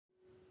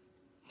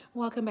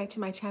Welcome back to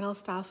my channel,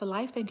 Style for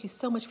Life. Thank you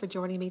so much for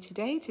joining me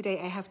today.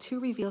 Today I have two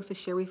reveals to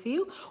share with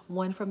you,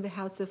 one from the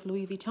house of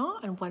Louis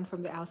Vuitton and one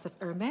from the house of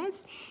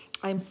Hermes.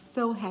 I'm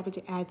so happy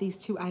to add these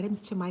two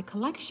items to my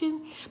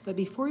collection. But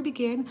before we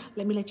begin,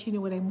 let me let you know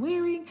what I'm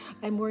wearing.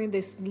 I'm wearing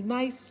this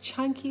nice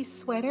chunky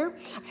sweater.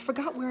 I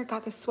forgot where I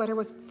got this sweater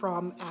was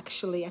from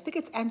actually. I think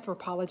it's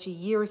Anthropology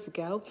years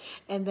ago.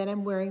 And then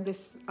I'm wearing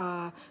this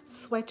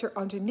sweater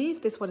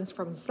underneath. This one is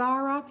from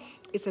Zara.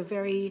 It's a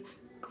very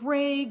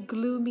gray,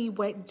 gloomy,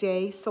 wet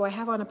day. So I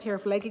have on a pair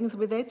of leggings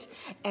with it.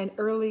 And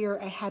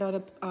earlier I had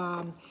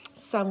on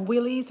some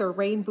willies or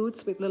rain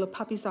boots with little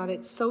puppies on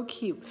it. So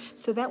cute.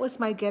 So that was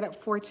my get up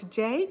for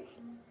today.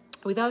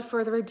 Without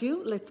further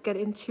ado, let's get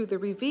into the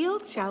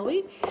reveals, shall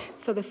we?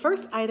 So the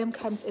first item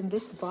comes in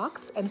this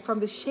box. And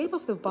from the shape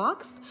of the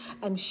box,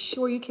 I'm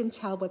sure you can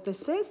tell what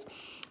this is.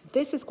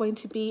 This is going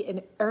to be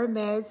an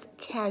Hermes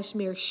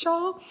cashmere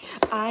shawl.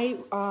 I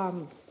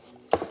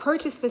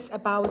purchased this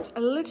about a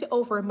little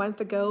over a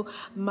month ago.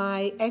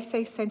 My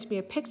essay sent me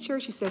a picture.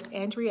 She says,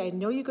 Andrea, I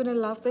know you're gonna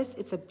love this.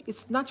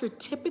 It's not your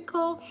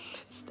typical,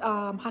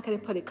 how can I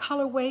put it,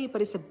 colorway,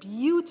 but it's a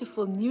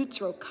beautiful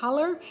neutral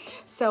color.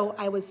 So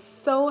I was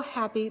so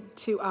happy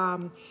to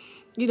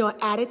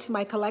add it to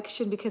my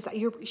collection because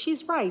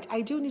she's right.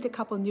 I do need a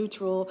couple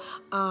neutral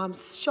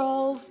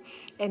shawls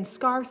and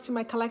scarves to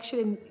my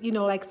collection, and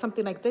like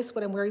something like this,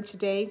 what I'm wearing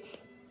today,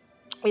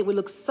 it would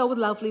look so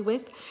lovely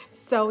with.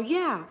 So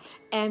yeah,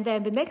 and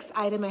then the next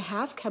item I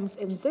have comes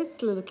in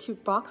this little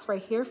cute box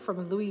right here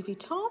from Louis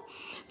Vuitton.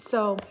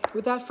 So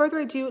without further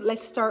ado,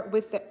 let's start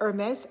with the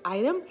Hermes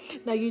item.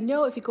 Now,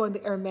 if you go on the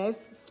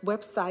Hermes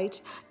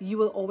website, you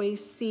will always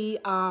see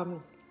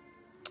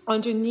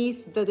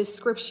underneath the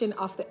description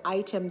of the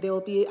item, there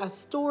will be a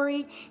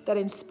story that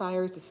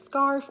inspires the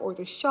scarf or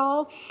the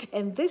shawl.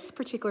 And this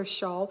particular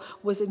shawl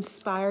was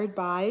inspired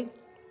by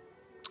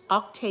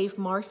Octave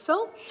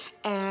Marcel,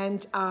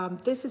 and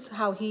this is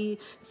how he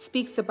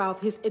speaks about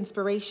his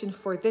inspiration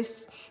for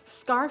this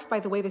scarf.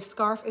 By the way, the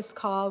scarf is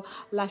called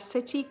La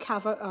Cite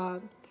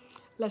Cavaliere.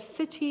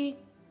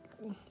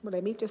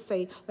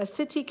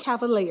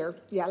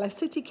 Yeah, La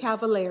Cite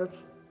Cavaliere.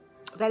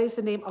 That is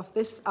the name of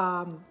this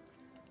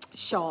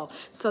shawl.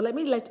 So let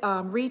me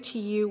read to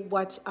you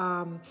what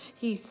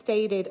he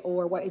stated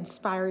or what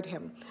inspired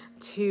him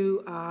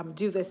to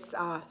do this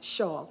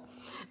shawl.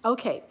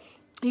 Okay,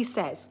 he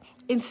says,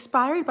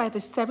 inspired by the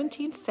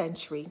 17th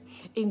century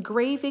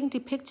engraving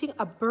depicting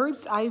a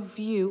bird's eye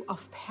view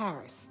of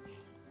Paris,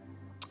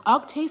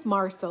 Octave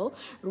Marcel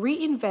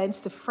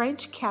reinvents the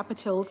French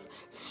capital's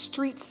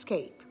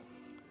streetscape.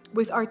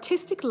 With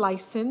artistic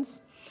license,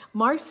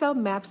 Marcel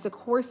maps the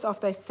course of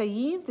the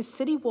Seine, the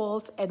city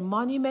walls and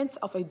monuments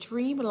of a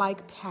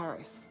dream-like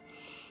Paris,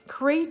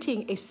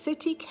 creating a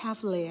city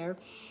cavalier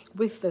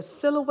with the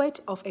silhouette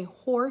of a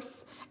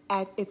horse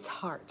at its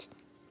heart.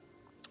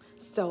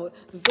 So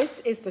this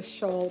is the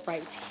shawl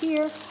right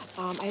here.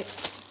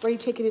 I've already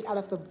taken it out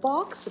of the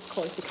box. Of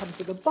course, it comes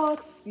with the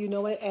box, you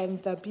know it, and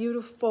the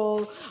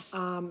beautiful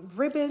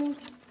ribbon.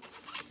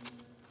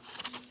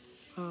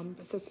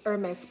 This is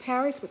Hermes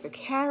Paris with the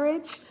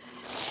carriage.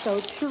 So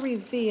to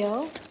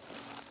reveal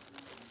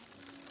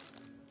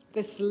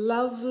this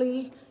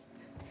lovely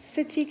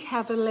City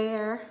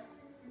Cavaliere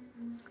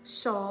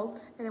shawl,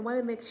 and I want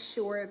to make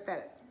sure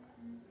that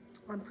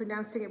I'm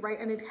pronouncing it right,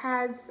 and it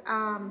has,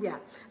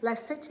 La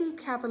Cite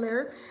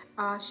Cavaliere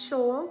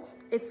shawl.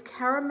 It's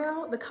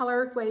caramel, the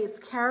colorway is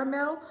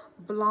caramel,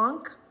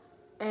 blanc,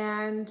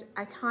 and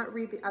I can't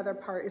read the other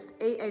part. It's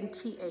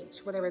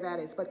ANTH, whatever that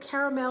is, but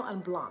caramel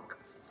and blanc.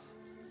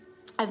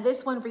 And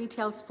this one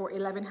retails for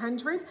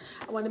 $1,100.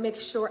 I want to make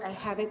sure I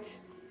have it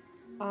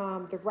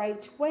the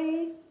right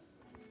way.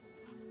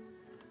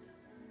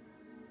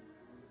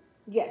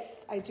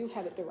 Yes, I do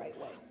have it the right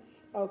way.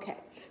 Okay,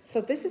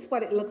 so this is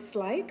what it looks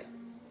like.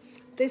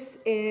 This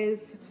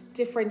is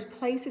different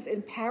places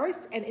in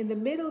Paris, and in the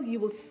middle you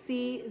will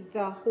see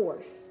the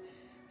horse.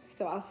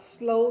 So I'll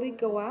slowly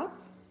go up.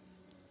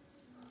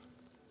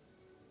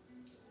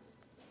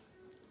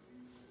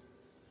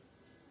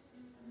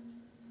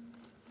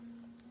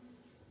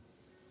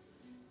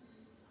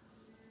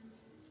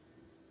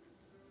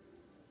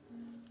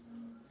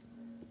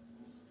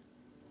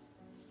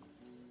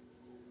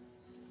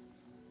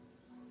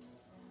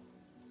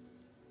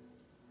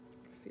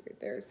 See,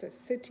 there's a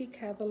City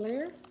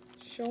Cavaliere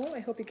shawl. I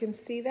hope you can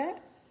see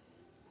that.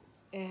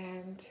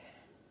 And this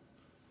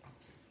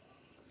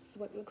is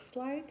what it looks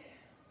like.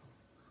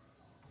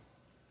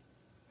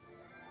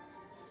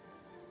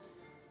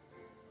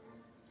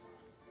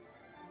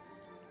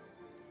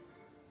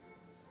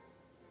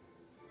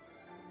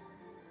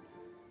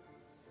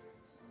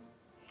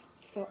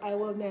 So I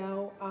will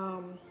now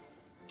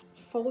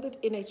fold it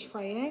in a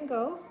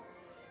triangle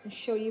and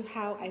show you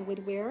how I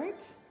would wear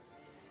it.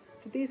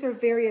 So these are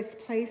various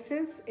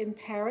places in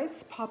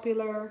Paris,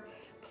 popular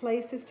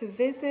places to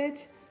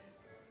visit,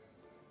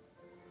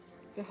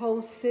 the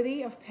whole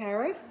city of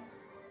Paris.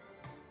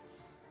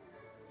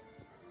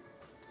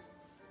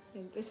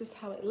 And this is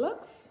how it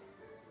looks.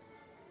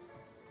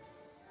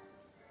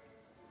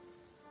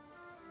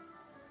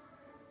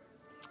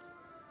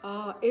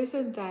 Oh,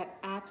 isn't that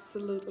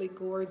absolutely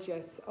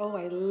gorgeous? Oh,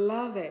 I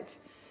love it.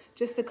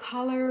 Just the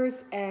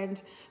colors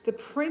and the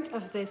print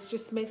of this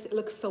just makes it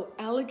look so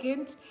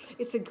elegant.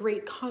 It's a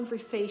great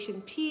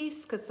conversation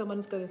piece because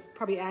someone's going to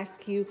probably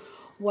ask you,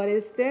 what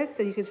is this?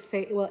 And you could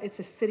say, well, it's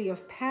the city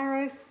of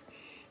Paris.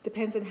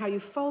 Depends on how you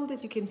fold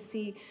it. You can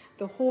see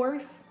the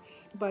horse,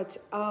 but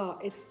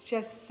it's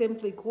just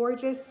simply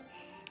gorgeous.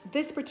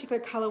 This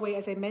particular colorway,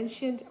 as I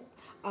mentioned,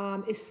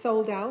 is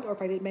sold out, or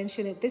if I didn't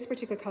mention it, this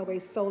particular colorway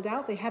is sold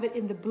out. They have it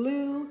in the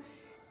blue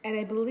and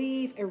I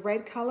believe a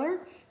red color,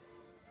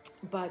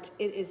 but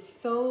it is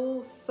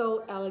so,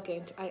 so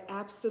elegant. I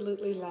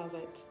absolutely love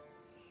it.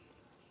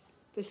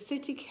 The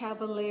Cite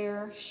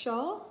Cavaliere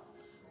Shawl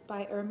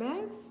by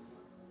Hermes.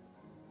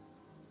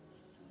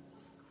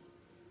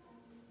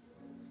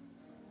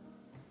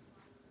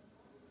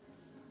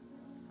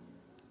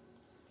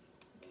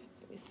 Okay,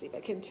 let me see if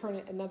I can turn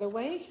it another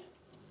way.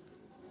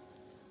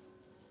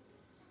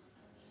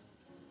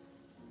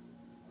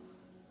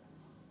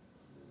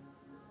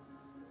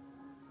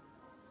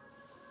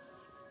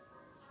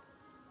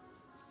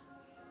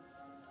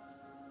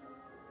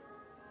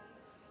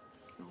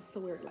 Also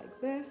wear it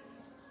like this.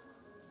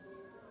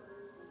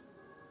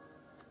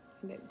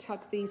 And then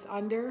tuck these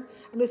under.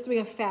 I'm just doing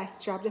a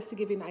fast job just to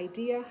give you an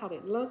idea how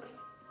it looks.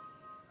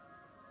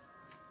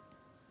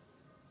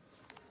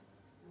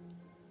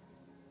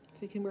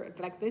 So you can wear it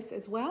like this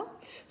as well.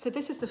 So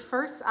this is the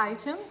first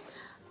item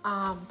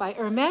by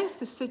Hermes,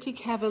 the Cite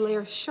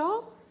Cavaliere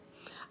Shawl.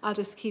 I'll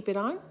just keep it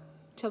on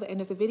till the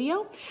end of the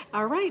video.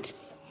 All right,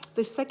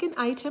 the second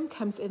item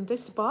comes in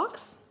this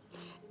box,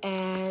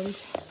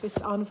 and this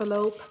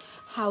envelope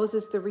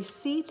houses the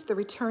receipt, the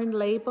return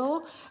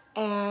label,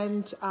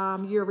 and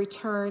your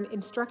return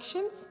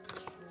instructions.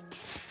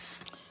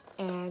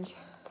 And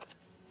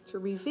to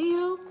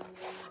reveal,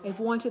 I've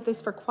wanted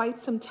this for quite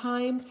some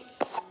time.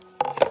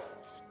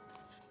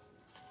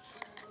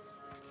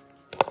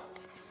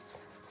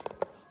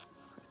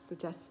 It's the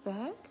dust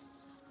bag.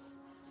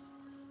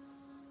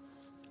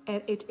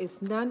 And it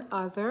is none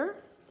other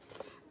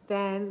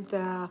than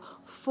the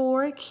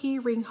 4 key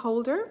ring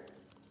holder.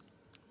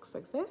 Looks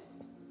like this.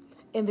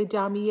 In the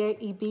Damier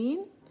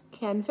Ebene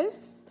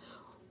canvas.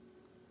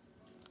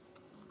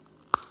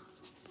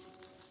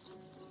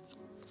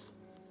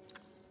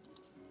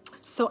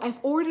 So I've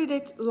ordered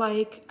it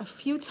like a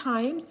few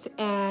times,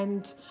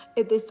 and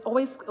it is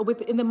always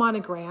within the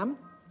monogram,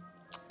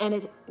 and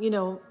it, you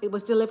know, it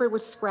was delivered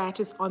with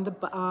scratches on the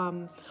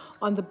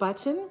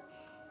button.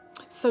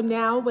 So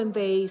now when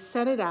they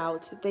sent it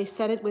out, they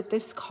sent it with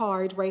this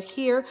card right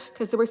here,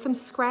 because there were some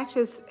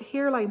scratches,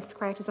 hairline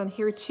scratches on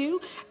here too.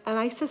 And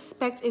I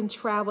suspect in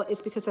travel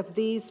it's because of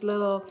these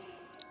little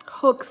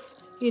hooks,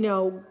 you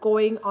know,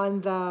 going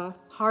on the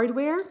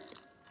hardware.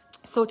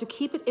 So to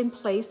keep it in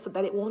place so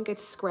that it won't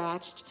get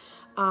scratched,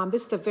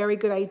 this is a very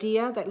good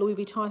idea that Louis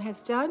Vuitton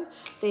has done.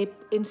 They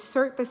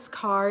insert this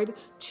card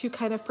to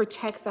kind of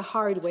protect the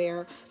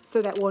hardware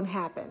so that won't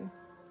happen.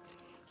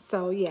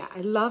 So yeah,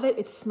 I love it.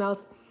 It smells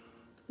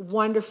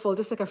wonderful,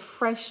 just like a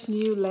fresh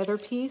new leather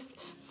piece.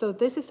 So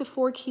this is the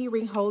 4 key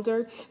ring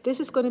holder. This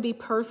is going to be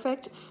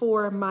perfect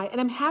for my,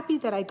 and I'm happy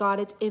that I got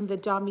it in the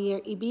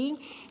Damier Ebene.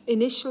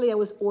 Initially I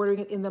was ordering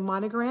it in the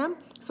monogram,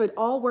 so it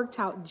all worked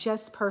out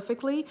just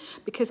perfectly,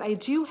 because I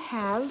do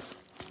have,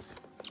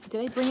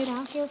 did I bring it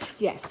out here?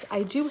 Yes,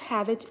 I do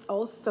have it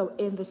also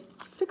in the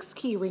 6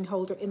 key ring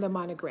holder in the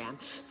monogram.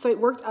 So it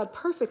worked out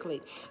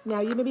perfectly.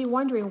 Now you may be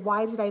wondering,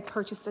 why did I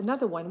purchase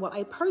another one? Well,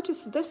 I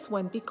purchased this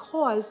one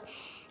because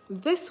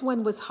this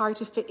one was hard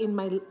to fit in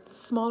my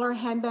smaller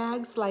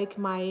handbags, like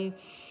my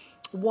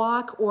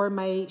Walk or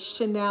my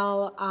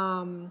Chanel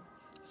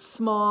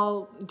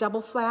small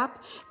double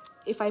flap.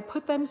 If I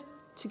put them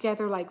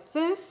together like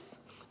this,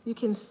 you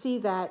can see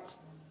that,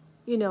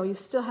 you know, you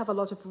still have a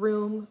lot of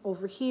room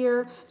over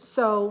here.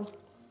 So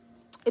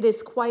it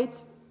is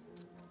quite,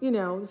 you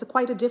know, there's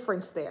quite a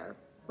difference there,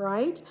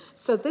 right?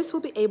 So this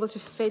will be able to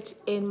fit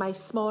in my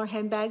smaller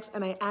handbags,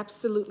 and I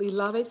absolutely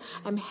love it.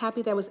 I'm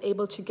happy that I was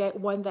able to get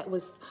one that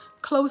was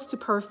close to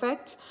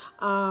perfect.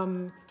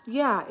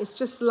 Yeah, it's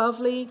just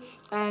lovely,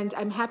 and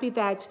I'm happy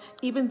that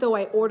even though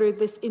I ordered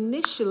this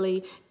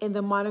initially in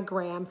the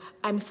monogram,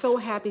 I'm so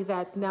happy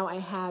that now I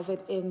have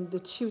it in the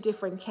 2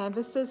 different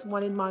canvases,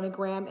 one in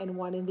monogram and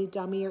one in the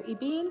Damier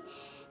Ebene.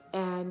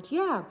 And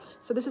yeah,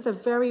 so this is a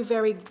very,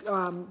 very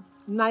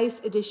nice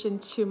addition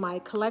to my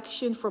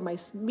collection for my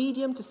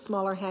medium to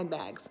smaller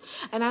handbags.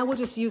 And I will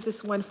just use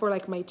this one for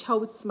like my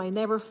totes, my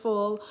never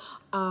full,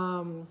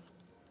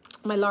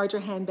 my larger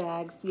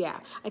handbags. Yeah,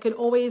 I can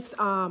always,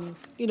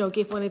 you know,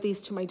 give one of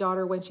these to my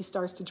daughter when she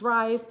starts to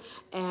drive,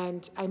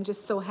 and I'm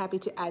just so happy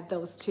to add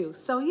those too.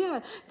 So yeah,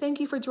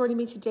 thank you for joining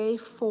me today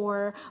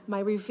for my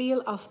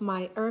reveal of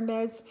my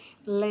Hermes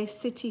Le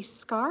Cite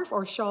scarf,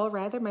 or shawl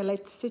rather, my Le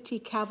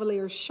Cite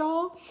Cavaliere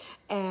shawl,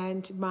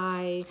 and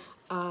my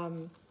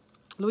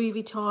Louis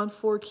Vuitton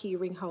 4 key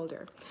ring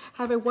holder.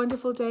 Have a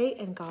wonderful day,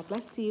 and God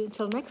bless you.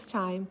 Until next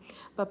time,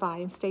 bye-bye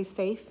and stay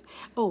safe.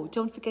 Oh,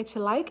 don't forget to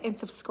like and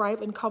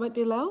subscribe and comment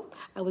below.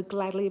 I would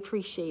gladly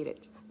appreciate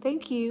it.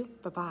 Thank you.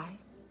 Bye-bye.